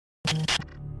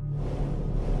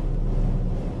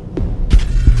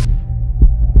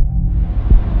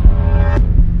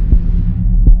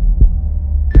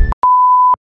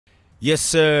Yes,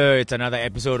 sir. It's another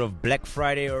episode of Black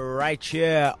Friday right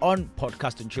here on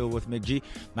Podcast and Chill with McG.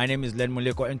 My name is Len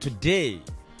Moleko, and today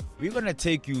we're going to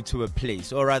take you to a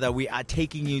place, or rather we are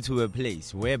taking you to a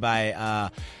place whereby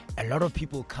a lot of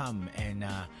people come and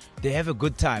they have a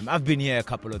good time. I've been here a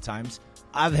couple of times.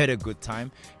 I've had a good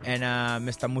time. And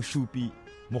Mr. Mushupi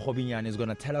Mohobinyan is going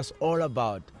to tell us all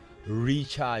about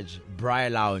Recharge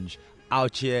Braai Lounge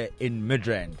out here in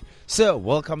Midrand. Sir,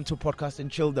 welcome to Podcast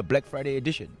and Chill, the Black Friday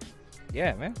edition.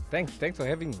 Yeah, man. Thanks for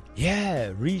having me.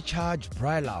 Yeah, Recharge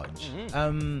Braai Lounge.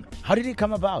 How did it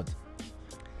come about?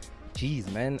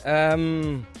 Jeez, man.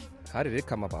 How did it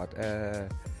come about?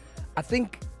 I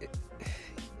think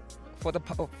for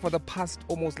the past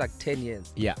almost like 10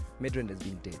 years, Midrand has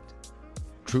been dead.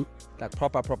 True. Like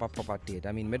proper dead.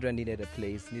 I mean, Midrand needed a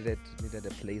place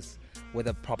with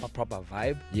a proper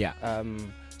vibe. Yeah.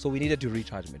 So we needed to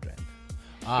recharge Midrand.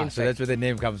 So that's where the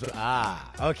name comes from.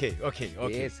 Okay.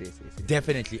 Yes.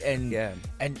 Definitely.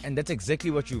 And that's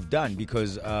exactly what you've done,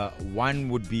 because one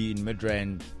would be in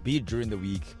Midrand, be it during the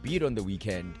week, be it on the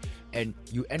weekend, and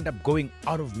you end up going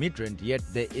out of Midrand, yet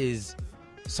there is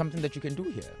something that you can do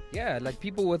here. Yeah, like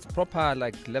people with proper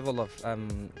like level of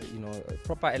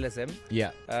proper LSM.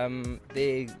 Yeah.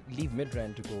 They leave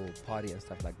Midrand to go party and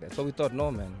stuff like that. So we thought, no,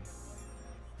 man,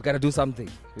 we gotta do something.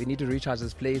 We need to recharge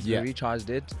this place. Yeah. We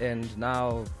recharged it, and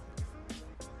now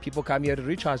people come here to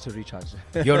recharge.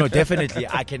 No, definitely.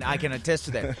 I can attest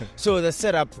to that. So the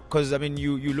setup, because I mean,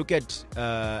 you look at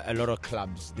a lot of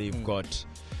clubs. They've got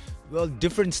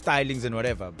different stylings and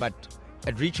whatever. But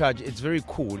at Recharge, it's very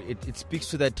cool. It speaks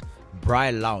to that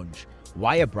Braai Lounge.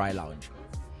 Why a Braai Lounge?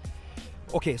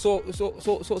 Okay, so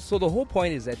the whole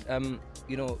point is that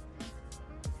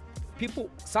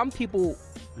some people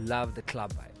love the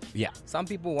club vibe. Yeah. Some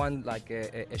people want like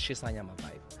a Shisanyama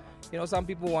vibe. Some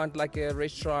people want like a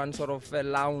restaurant, sort of a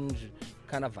lounge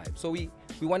kind of vibe. So we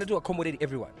wanted to accommodate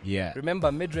everyone. Yeah.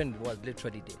 Remember, Midrand was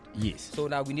literally dead. Yes. So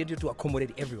now we needed to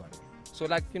accommodate everyone. So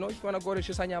like, if you want to go to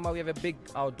Shisanyama, we have a big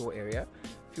outdoor area.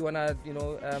 If you want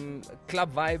to,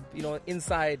 club vibe,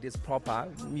 inside is proper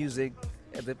music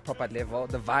at the proper level.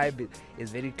 The vibe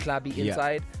is very clubby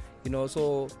inside,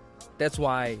 so that's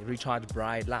why Recharge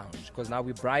Braai Lounge, because now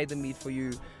we braai the meat for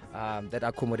you. That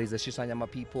accommodates the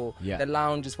Shisanyama people. Yeah. The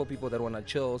lounge is for people that want to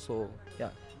chill. So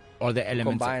all the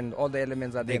elements combined, all the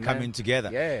elements are they there, come in together.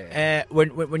 Yeah.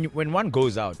 When one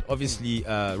goes out, obviously,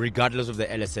 regardless of the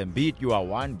LSM, be it you are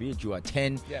 1, be it you are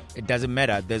 10, it doesn't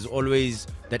matter. There's always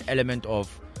that element of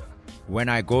when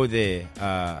I go there,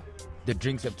 the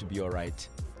drinks have to be all right,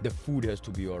 the food has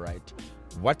to be all right.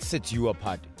 What sets you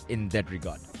apart in that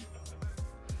regard?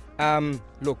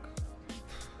 Look,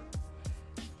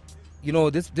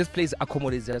 this place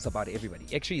accommodates just about everybody.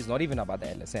 Actually, it's not even about the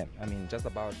LSM. I mean, just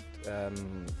about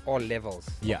all levels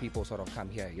of people sort of come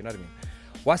here. You know what I mean?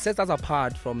 What sets us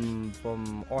apart from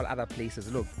all other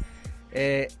places? Look,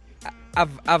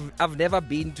 I've never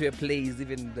been to a place,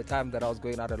 even the time that I was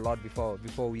going out a lot before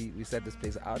we set this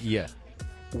place out. Yeah.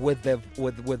 With a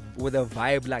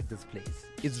vibe like this place,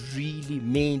 it's really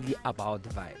mainly about the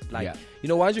vibe. Like,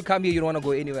 once you come here, you don't want to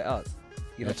go anywhere else.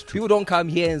 That's true. People don't come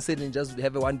here and sit and just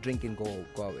have one drink and go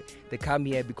away. They come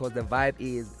here because the vibe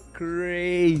is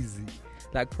crazy,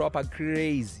 like proper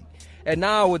crazy. And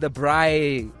now with the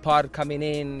braai part coming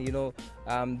in,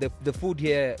 the food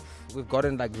here, we've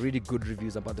gotten like really good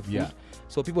reviews about the food. Yeah.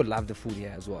 So people love the food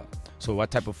here as well. So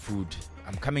what type of food?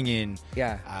 I'm coming in.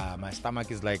 Yeah. My stomach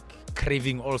is like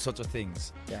craving all sorts of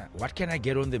things. Yeah. What can I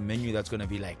get on the menu that's gonna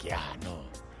be like,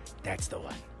 that's the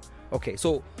one? Okay,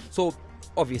 so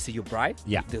obviously you braai.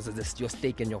 Yeah. There's your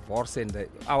steak and your wors and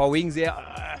our wings here.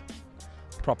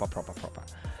 Proper.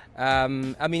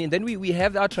 I mean, then we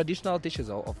have our traditional dishes,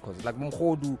 of course, like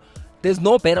mukhodu. There's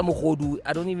no better mukhodu.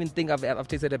 I don't even think I've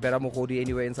tasted a better mukhodu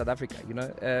anywhere in South Africa.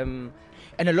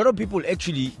 And a lot of people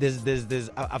actually,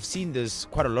 I've seen this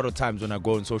quite a lot of times when I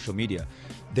go on social media.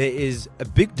 There is a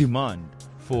big demand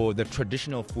for the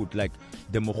traditional food, like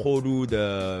the mukhodu,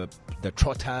 the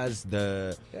trottas,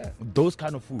 those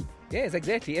kind of food. Yes,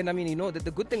 exactly. And I mean,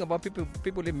 the good thing about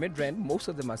people in Midrand, most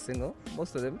of them are single,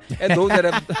 most of them, and those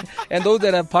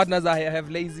that have partners have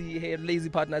lazy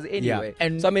partners anyway. Yeah.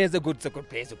 And so I mean, it's a good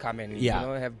place to come and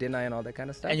have dinner and all that kind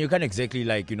of stuff. And you can't exactly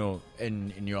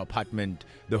in your apartment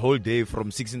the whole day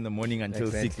from 6 in the morning until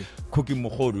 6 cooking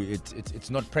mukhodu. It's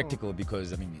not practical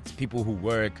because I mean it's people who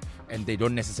work and they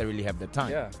don't necessarily have the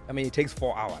time. Yeah, I mean it takes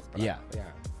 4 hours. Yeah.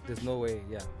 There's no way.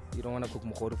 Yeah. You don't want to cook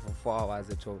mukhodu for 4 hours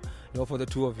at all. For the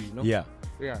two of you, no? Yeah.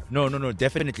 No,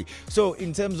 definitely. So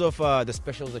in terms of the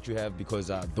specials that you have,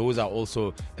 because those are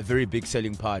also a very big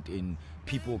selling part in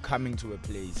people coming to a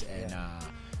place and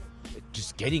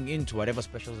just getting into whatever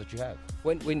specials that you have.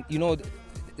 When you know,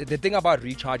 the thing about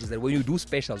Recharge is that when you do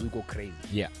specials, we go crazy.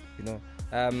 Yeah. You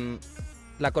know,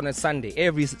 like on a Sunday,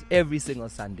 every single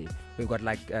Sunday, we've got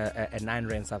like a 9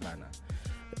 rand savannah.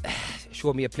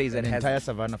 Show me a place that has entire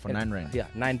savannah for 9 rand. Yeah,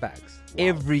 9 bags. Wow.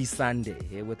 Every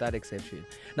Sunday, without exception.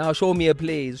 Now show me a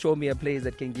place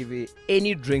that can give you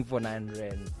any drink for 9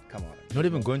 rand. Come on. Not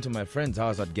even going to my friend's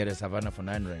house, I'd get a savannah for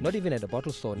 9 rand. Not even at a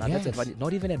bottle store. Now Yes. that's funny.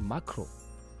 Not even at macro,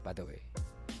 by the way.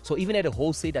 So even at a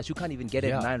wholesaler, you can't even get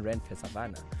it 9 rand per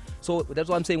savannah. So that's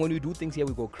why I'm saying when we do things here,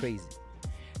 we go crazy.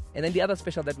 And then the other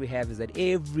special that we have is that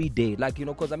every day, like, you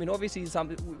know, because I mean, obviously,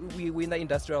 we're in the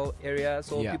industrial area,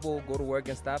 so people go to work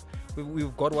and stuff.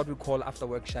 We've got what we call after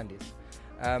work shandies.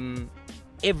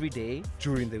 Every day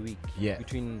during the week,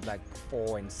 between like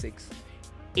 4 and 6,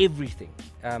 everything.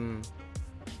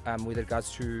 With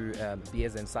regards to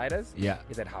beers and ciders,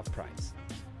 is at half price.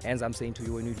 Hence, I'm saying to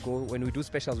you, when we do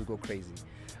specials, we go crazy.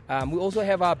 We also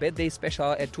have our birthday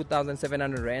special at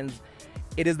 2,700 rands.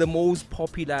 It is the most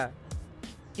popular.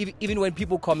 Even when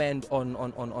people comment on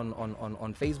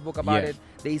Facebook about it,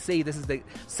 they say this is the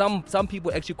some people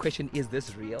actually question, is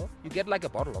this real? You get like a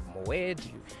bottle of Moet,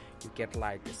 you get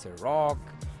like a Ciroc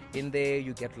in there,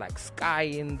 you get like Sky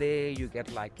in there, you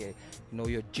get like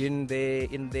your gin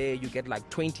in there, you get like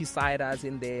 20 ciders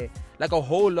in there, like a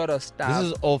whole lot of stuff.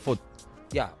 This is all for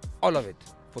all of it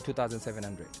for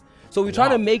 2,700. So we're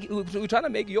trying to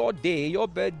make your day, your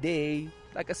birthday,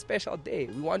 like a special day.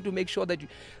 We want to make sure that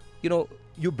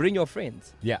you bring your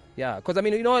friends. Yeah. Because I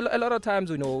mean, a lot of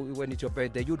times, when it's your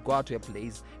birthday, you'd go out to a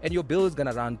place and your bill is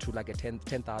gonna run to like a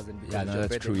 10,000 because it's your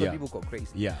birthday. True, because people go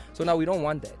crazy. Yeah. So now we don't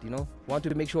want that. We want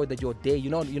to make sure that your day,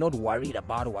 you're not worried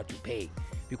about what you pay,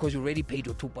 because you already paid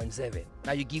your 2.7.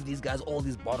 Now you give these guys all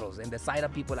these bottles, and the cider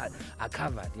people are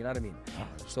covered. You know what I mean?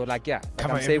 So like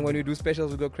I'm saying, when we do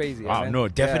specials, we go crazy. Wow, no,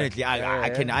 definitely. I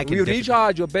can. We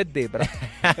recharge your birthday, but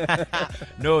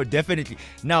no, definitely.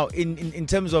 Now, in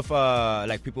terms of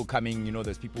like people coming,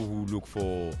 there's people who look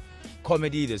for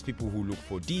comedy. There's people who look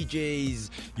for DJs.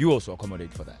 You also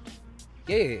accommodate for that.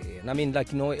 Yeah. And I mean, like,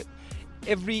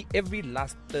 every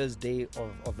last Thursday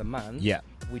of the month,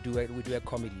 we do a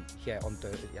comedy here on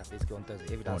Thursday. Yeah, basically on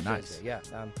Thursday. Every last Thursday. Yeah.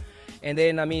 And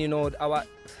then I mean,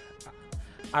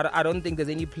 I don't think there's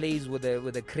any place with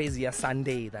a crazier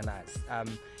Sunday than us.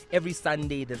 Every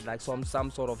Sunday there's like some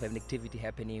sort of an activity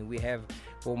happening. We have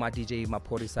my DJ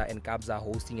Maporisa and Kabza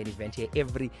hosting an event here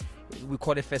we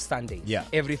call it First Sunday. Yeah.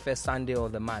 Every first Sunday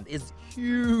of the month. It's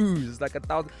huge. It's like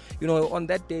 1,000. On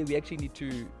that day we actually need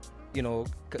to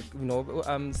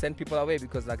send people away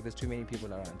because like there's too many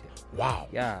people around here. Wow.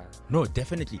 Yeah. No,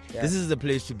 definitely. Yeah. This is the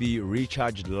place to be.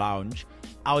 Recharged Lounge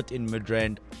out in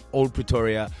Midrand, Old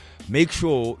Pretoria. Make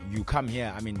sure you come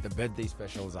here. I mean, the birthday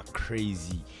specials are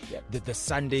crazy. Yep. The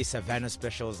Sunday Savannah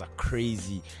specials are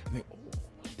crazy. I mean,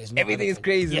 everything is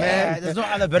crazy, man. There's no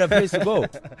other better place to go.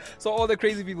 So all the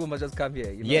crazy people must just come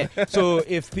here. Yeah. So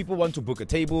if people want to book a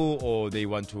table or they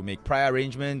want to make prior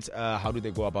arrangements, how do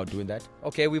they go about doing that?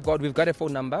 Okay, we've got a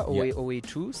phone number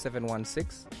 082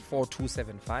 716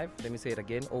 4275. Let me say it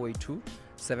again, 082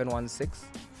 716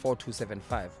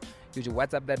 4275. You just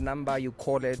WhatsApp that number, you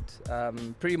call it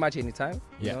pretty much anytime.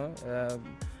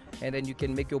 And then you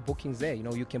can make your bookings there.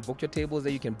 You can book your tables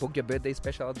there. You can book your birthday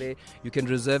special there. You can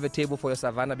reserve a table for your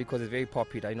Savannah because it's very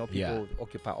popular. I know people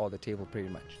occupy all the table pretty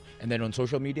much. And then on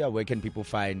social media, where can people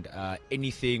find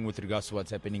anything with regards to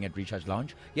what's happening at Recharge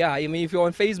Lounge? Yeah, I mean, if you're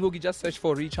on Facebook, you just search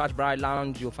for Recharge Bride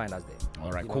Lounge, you'll find us there.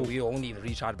 All right, cool. We only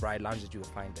Recharge Bride Lounge that you'll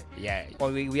find there. Yeah.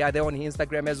 Or we are there on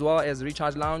Instagram as well as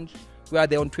Recharge Lounge. We are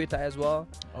there on Twitter as well.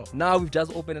 Oh. Now we've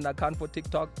just opened an account for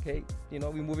TikTok. Hey, we're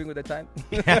moving with the time.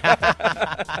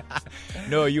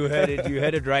 No, you heard it. You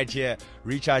heard it right here.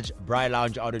 Recharge Bride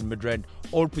Lounge out in Midrand,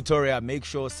 Old Pretoria. Make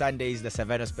sure Sundays, the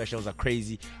Savannah specials are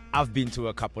crazy. I've been to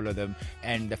a couple of them.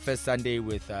 And the first Sunday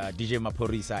with DJ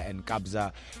Maporisa and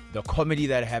Kabza, the comedy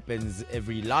that happens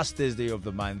every last Thursday of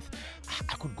the month.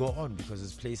 I could go on because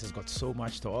this place has got so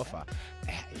much to offer.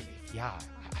 Yeah.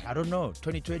 I don't know,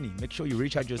 2020, make sure you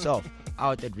recharge yourself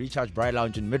out at Recharge Bride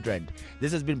Lounge in Midrand.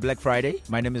 This has been Black Friday.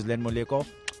 My name is Len Moleko.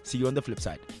 See you on the flip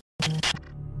side.